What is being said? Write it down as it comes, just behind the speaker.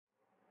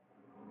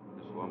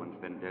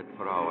been dead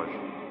for hours.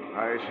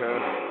 Aye, sir.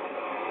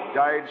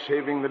 Died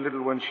saving the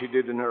little one she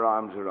did in her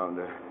arms around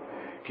her,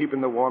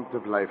 keeping the warmth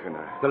of life in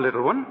her. The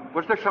little one?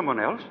 Was there someone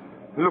else?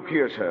 Look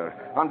here, sir,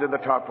 under the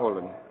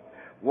tarpaulin.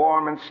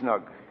 Warm and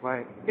snug.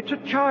 Why, it's a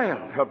child.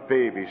 A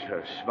baby,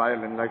 sir,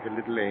 smiling like a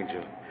little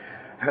angel.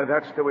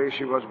 That's the way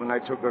she was when I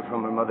took her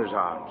from her mother's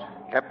arms.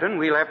 Captain,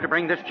 we'll have to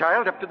bring this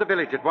child up to the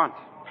village at once.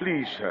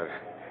 Please, sir,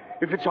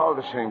 if it's all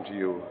the same to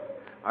you,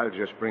 I'll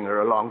just bring her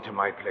along to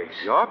my place.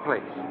 Your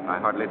place? I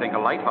hardly think a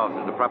lighthouse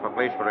is the proper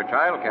place for a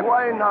child, Captain.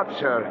 Why not,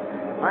 sir?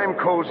 I'm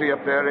cozy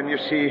up there, and you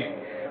see,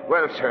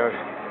 well, sir,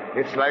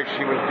 it's like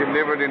she was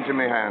delivered into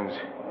my hands.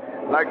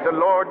 Like the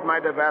Lord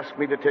might have asked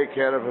me to take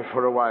care of her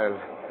for a while,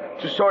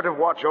 to sort of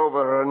watch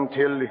over her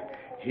until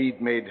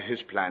he'd made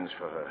his plans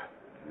for her.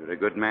 You're a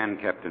good man,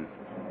 Captain.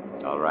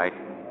 All right.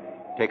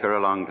 Take her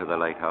along to the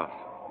lighthouse.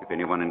 If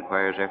anyone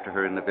inquires after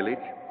her in the village,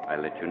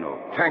 I'll let you know.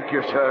 Thank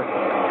you, sir.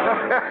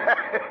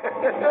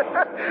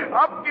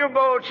 Up you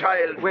go,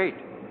 child. Wait.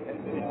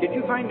 Did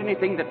you find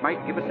anything that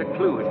might give us a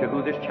clue as to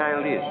who this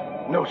child is?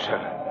 No, sir.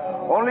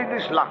 Only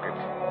this locket.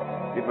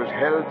 It was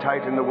held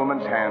tight in the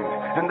woman's hand.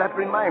 And that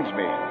reminds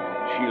me,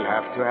 she'll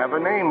have to have a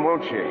name,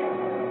 won't she?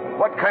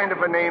 What kind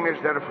of a name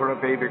is there for a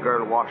baby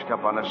girl washed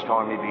up on a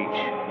stormy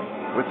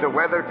beach, with the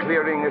weather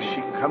clearing as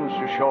she comes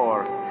to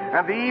shore,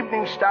 and the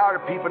evening star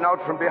peeping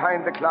out from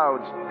behind the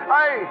clouds?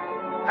 Aye,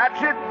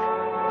 that's it.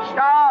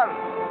 Star.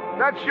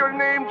 That's your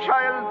name,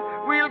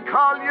 child. We'll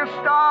call you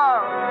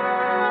Star.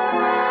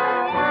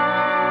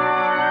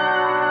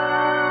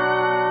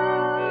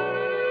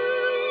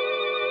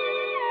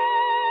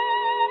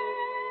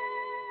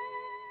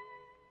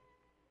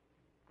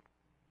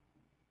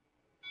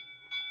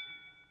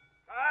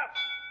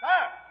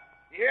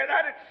 You hear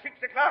that? It's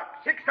 6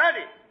 o'clock.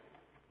 6:30.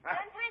 On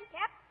time,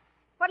 Cap.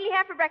 What'll you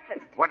have for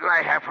breakfast? What'll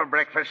I have for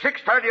breakfast?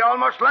 6:30,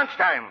 almost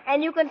lunchtime.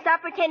 And you can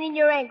stop pretending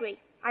you're angry.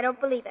 I don't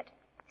believe it.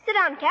 Sit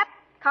down, Cap.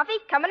 Coffee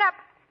coming up.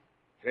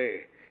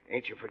 Say,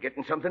 ain't you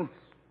forgetting something?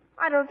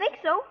 I don't think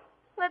so.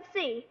 Let's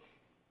see.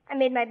 I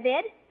made my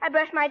bed. I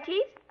brushed my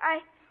teeth.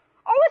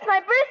 Oh, it's my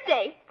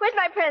birthday. Where's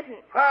my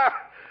present?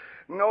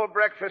 No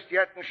breakfast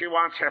yet, and she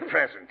wants her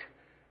present.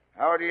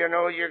 How do you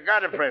know you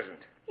got a present?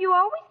 You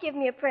always give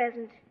me a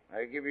present.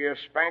 I give you a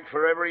spank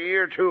for every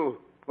year,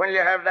 too. When'll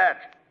you have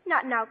that?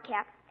 Not now,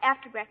 Cap.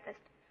 After breakfast.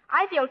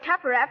 I feel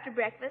tougher after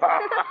breakfast.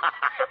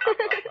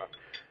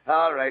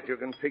 All right, you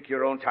can pick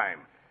your own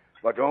time.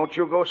 But don't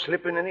you go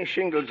slipping any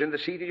shingles in the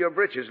seat of your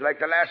breeches like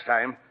the last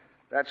time.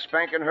 That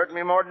spanking hurt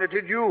me more than it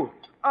did you.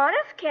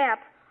 Honest, Cap.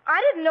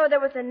 I didn't know there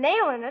was a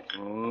nail in it.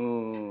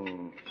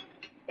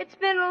 It's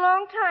been a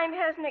long time,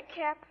 hasn't it,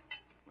 Cap?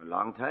 A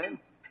long time?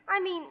 I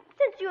mean,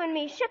 since you and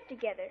me shipped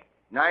together.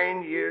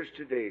 9 years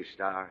today,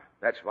 Star.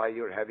 That's why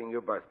you're having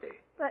your birthday.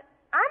 But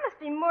I must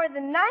be more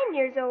than 9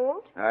 years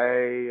old.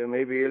 Aye,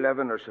 maybe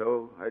 11 or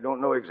so. I don't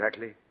know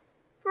exactly.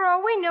 For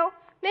all we know,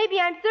 maybe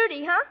I'm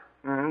 30, huh?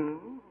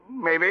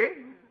 Maybe,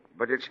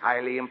 but it's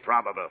highly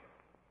improbable.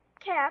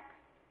 Cap,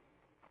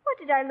 what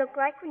did I look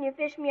like when you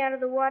fished me out of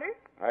the water?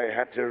 I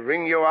had to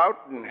wring you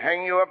out and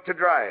hang you up to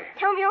dry.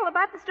 Tell me all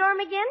about the storm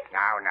again?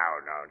 Now.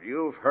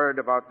 You've heard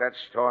about that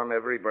storm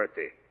every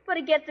birthday. But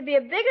it gets to be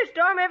a bigger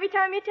storm every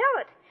time you tell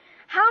it.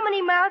 How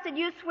many miles did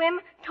you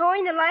swim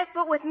towing the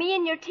lifeboat with me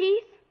in your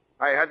teeth?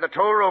 I had the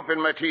tow rope in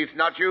my teeth,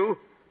 not you.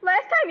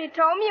 Last time you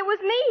told me it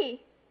was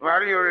me.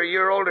 Well, you're a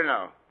year older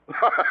now.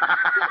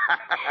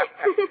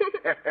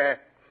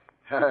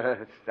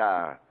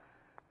 Star,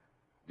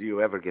 do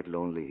you ever get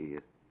lonely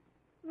here?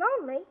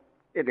 Lonely?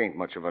 It ain't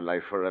much of a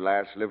life for a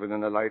lass living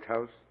in a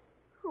lighthouse.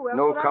 Who else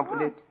No would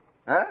company?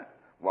 I want? Huh?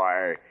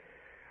 Why,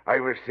 I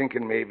was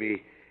thinking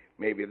maybe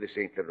this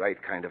ain't the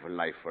right kind of a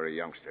life for a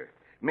youngster.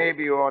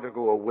 Maybe you ought to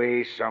go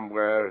away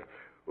somewhere.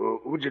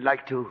 Would you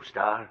like to,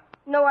 Star?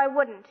 No, I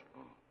wouldn't.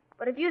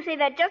 But if you say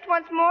that just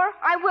once more,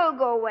 I will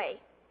go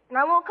away. And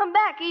I won't come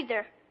back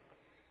either.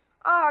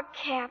 Oh,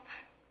 Cap,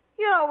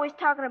 you're always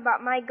talking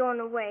about my going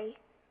away.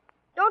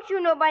 Don't you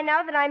know by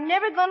now that I'm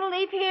never going to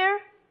leave here?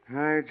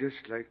 I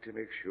just like to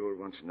make sure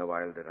once in a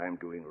while that I'm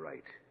doing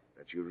right.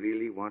 That you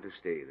really want to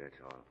stay,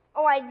 that's all.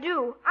 Oh, I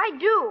do. I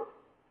do.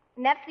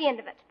 And that's the end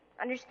of it.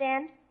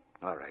 Understand?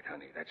 All right,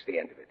 honey, that's the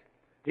end of it.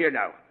 Here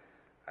now,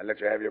 I'll let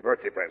you have your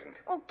birthday present.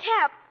 Oh,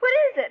 Cap, what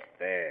is it?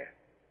 There.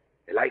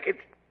 You like it?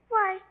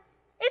 Why,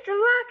 it's a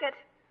locket.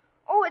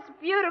 Oh, it's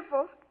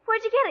beautiful.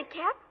 Where'd you get it,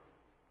 Cap?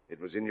 It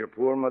was in your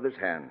poor mother's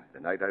hand the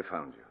night I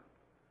found you.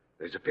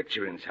 There's a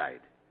picture inside.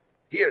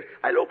 Here,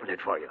 I'll open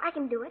it for you. I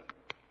can do it.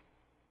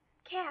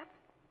 Cap,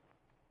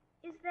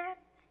 is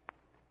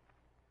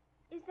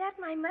that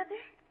my mother?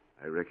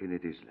 I reckon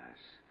it is, lass.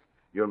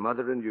 Your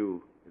mother and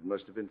you, it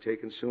must have been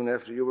taken soon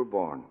after you were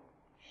born.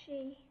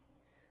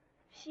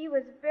 She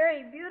was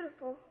very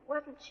beautiful,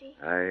 wasn't she?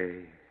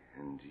 Aye,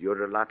 and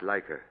you're a lot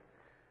like her.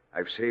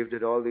 I've saved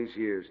it all these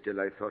years till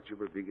I thought you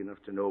were big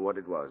enough to know what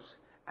it was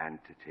and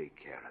to take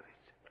care of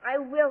it. I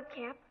will,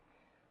 Cap.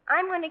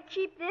 I'm going to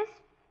keep this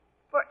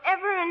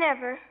forever and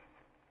ever.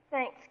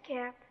 Thanks,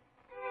 Cap.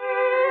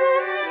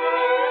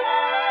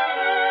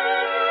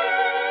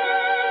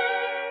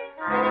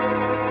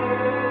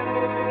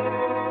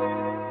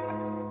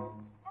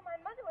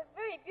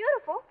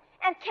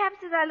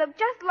 says I look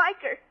just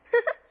like her.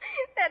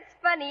 That's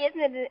funny,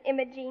 isn't it,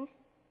 Imogene?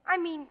 I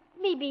mean,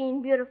 me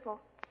being beautiful.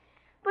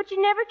 But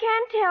you never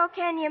can tell,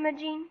 can you,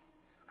 Imogene?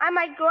 I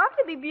might grow up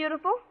to be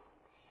beautiful.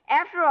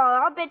 After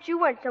all, I'll bet you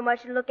weren't so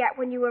much to look at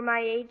when you were my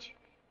age.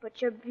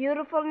 But you're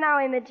beautiful now,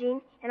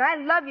 Imogene, and I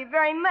love you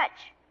very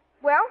much.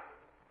 Well,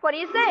 what do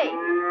you say?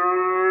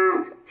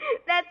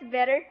 That's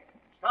better.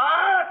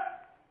 Star,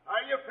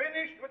 are you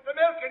finished with the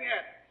milking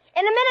yet?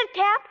 In a minute,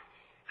 Cap.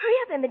 Hurry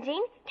up,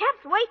 Imogene.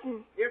 Cap's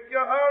waiting. If you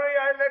hurry,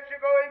 I'll let you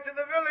go into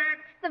the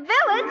village. The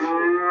village?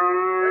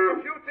 There's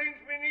a few things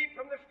we need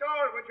from the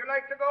store. Would you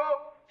like to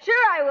go?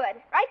 Sure I would.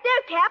 Right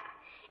there, Cap.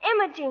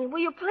 Imogene, will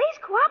you please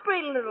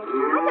cooperate a little?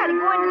 I gotta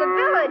go into the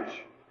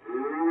village.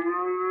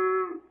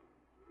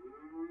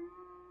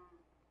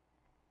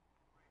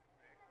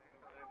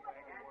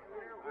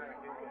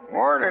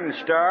 Morning,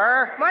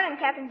 Star. Morning,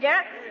 Captain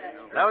Jarrett.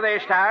 Hello there,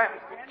 Star.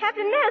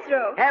 Captain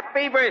Nasro.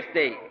 Happy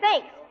birthday.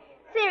 Thanks.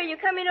 Say, are you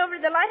coming over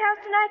to the lighthouse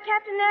tonight,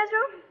 Captain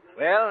Nasro?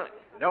 Well,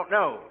 don't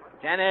know.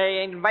 Jana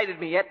ain't invited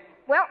me yet.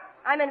 Well,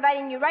 I'm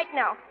inviting you right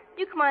now.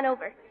 You come on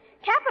over.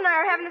 Cap and I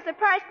are having a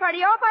surprise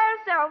party all by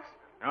ourselves.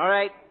 All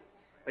right.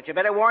 But you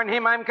better warn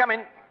him I'm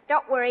coming.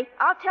 Don't worry.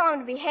 I'll tell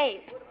him to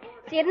behave.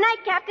 See you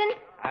tonight, Captain.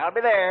 I'll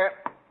be there.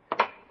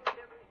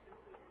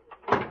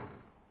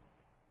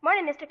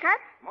 Morning, Mr.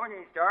 Carp.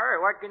 Morning, Star.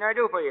 What can I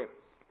do for you?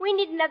 We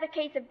need another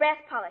case of brass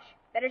polish.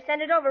 Better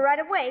send it over right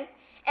away.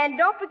 And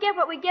don't forget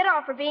what we get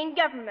off for being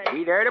government.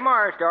 Be there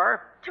tomorrow,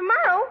 Star.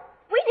 Tomorrow?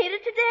 We need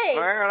it today.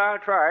 Well, I'll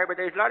try, but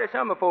there's a lot of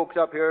summer folks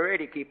up here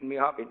already keeping me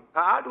hopping.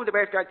 I'll do the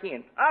best I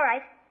can. All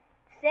right.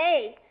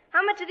 Say,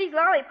 how much are these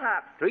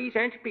lollipops? 3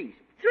 cents a piece.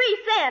 3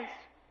 cents.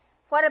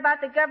 What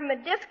about the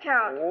government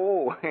discount?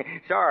 Oh,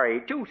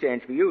 sorry. 2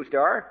 cents for you,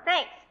 Star.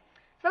 Thanks.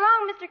 So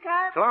long, Mr.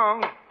 Carp. So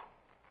long.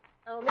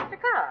 Oh, Mr.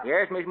 Carr.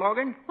 Yes, Miss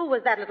Morgan? Who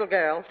was that little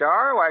girl?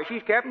 Star? Why,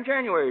 she's Captain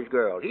January's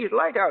girl. He's the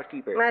lighthouse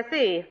keeper. I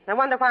see. I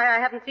wonder why I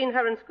haven't seen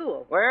her in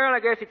school. Well, I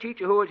guess the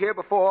teacher who was here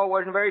before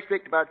wasn't very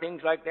strict about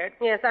things like that.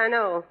 Yes, I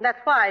know. That's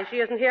why she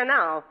isn't here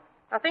now.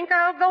 I think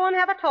I'll go and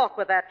have a talk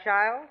with that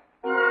child.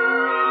 And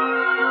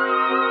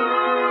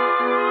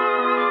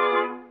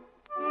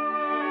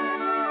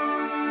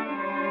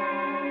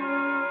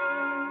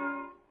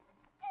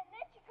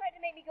then she tried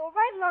to make me go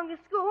right along to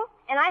school,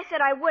 and I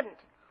said I wouldn't.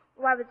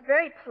 Well, I was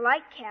very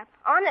polite, Cap.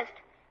 Honest.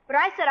 But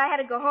I said I had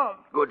to go home.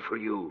 Good for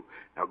you.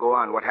 Now go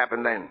on. What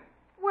happened then?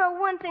 Well,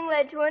 one thing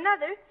led to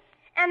another.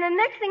 And the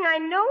next thing I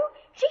know,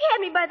 she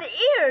had me by the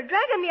ear,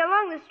 dragging me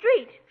along the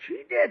street.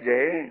 She did,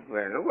 eh?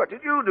 Well, what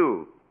did you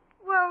do?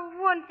 Well,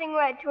 one thing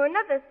led to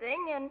another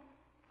thing,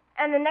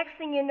 and the next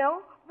thing you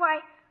know,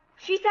 why,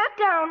 she sat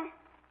down.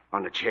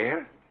 On the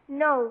chair?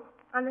 No,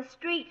 on the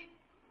street.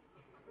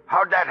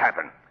 How'd that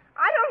happen?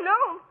 I don't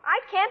know. I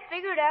can't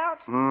figure it out.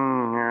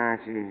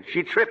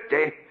 She tripped,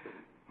 eh?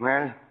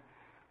 Well,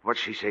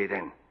 what'd she say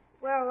then?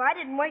 Well, I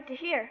didn't wait to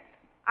hear.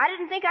 I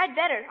didn't think I'd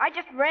better. I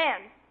just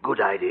ran. Good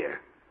idea.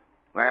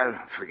 Well,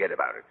 forget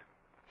about it.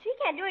 She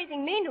can't do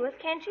anything mean to us,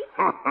 can she?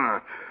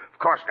 Of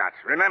course not.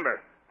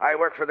 Remember, I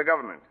work for the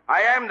government.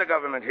 I am the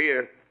government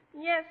here.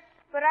 Yes,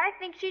 but I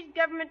think she's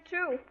government,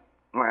 too.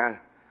 Well,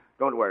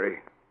 don't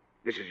worry.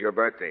 This is your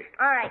birthday.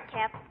 All right,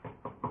 Cap.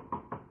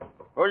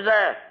 Who's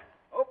there?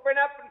 Open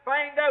up and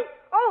find out.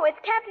 Oh, it's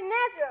Captain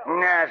Nasro.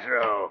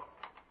 Nasro.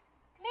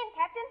 Come in,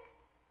 Captain.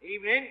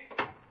 Evening.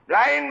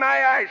 Blind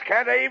my eyes.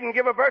 Can't I even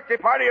give a birthday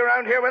party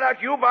around here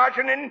without you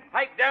barging in?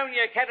 Pipe down,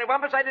 you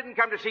cattywampus. I didn't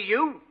come to see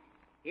you.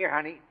 Here,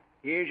 honey.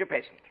 Here's your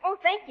present. Oh,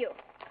 thank you.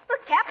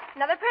 Look, Cap,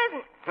 another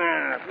present.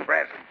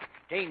 Present.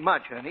 Ain't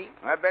much, honey.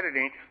 I bet it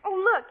ain't. Oh,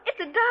 look, it's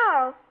a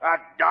doll. A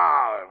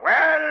doll.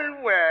 Well,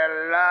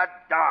 a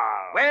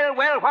doll.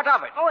 Well, what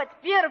of it? Oh, it's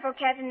beautiful,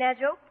 Captain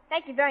Nasro.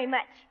 Thank you very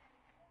much.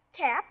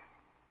 Cap,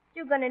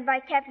 you're going to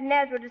invite Captain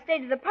Nasro to stay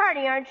to the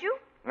party, aren't you?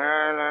 Well,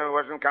 I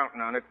wasn't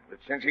counting on it, but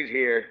since he's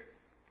here,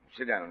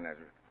 sit down,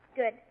 Nazareth.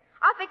 Good.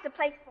 I'll fix a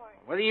place for him.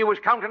 Whether you was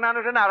counting on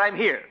it or not, I'm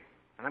here.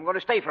 And I'm going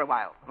to stay for a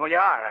while. Oh, you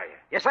are you?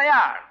 Yes, I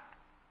are.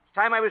 It's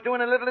time I was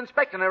doing a little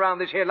inspecting around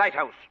this here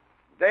lighthouse.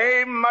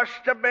 They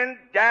must have been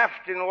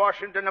daft in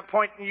Washington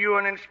appointing you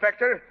an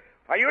inspector.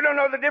 Why, you don't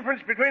know the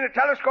difference between a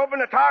telescope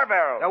and a tar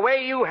barrel. The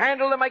way you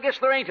handle them, I guess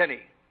there ain't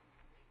any.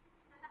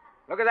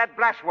 Look at that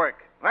brass work.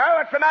 Well,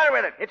 what's the matter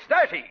with it? It's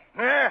dirty.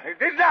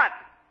 It is not.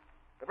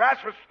 The brass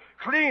was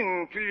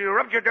clean till you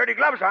rubbed your dirty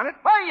gloves on it.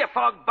 Why, you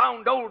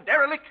fog-bound old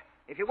derelict.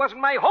 If you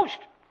wasn't my host,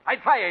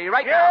 I'd fire you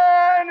right now.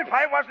 Yeah, and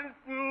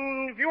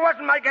if you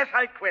wasn't my guest,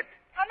 I'd quit.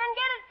 Come and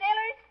get it,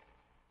 sailors.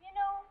 You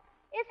know,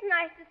 it's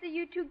nice to see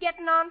you two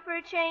getting on for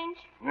a change.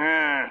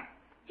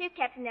 Here,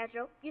 Captain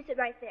Nasro. You sit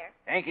right there.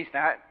 Thank you,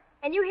 Star.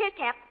 And you here,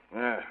 Cap.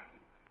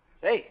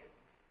 Say,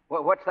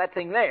 what's that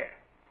thing there?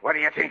 What do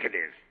you think it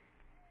is?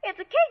 It's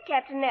a cake,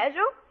 Captain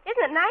Nasro.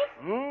 Isn't it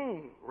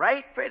nice?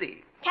 Right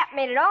pretty. Cap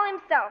made it all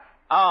himself.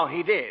 Oh,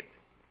 he did.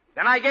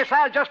 Then I guess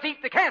I'll just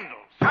eat the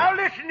candles. Now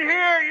listen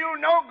here, you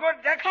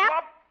no-good deck Cap,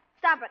 swab.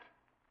 stop it.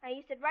 Now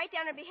you sit right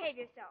down and behave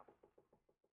yourself.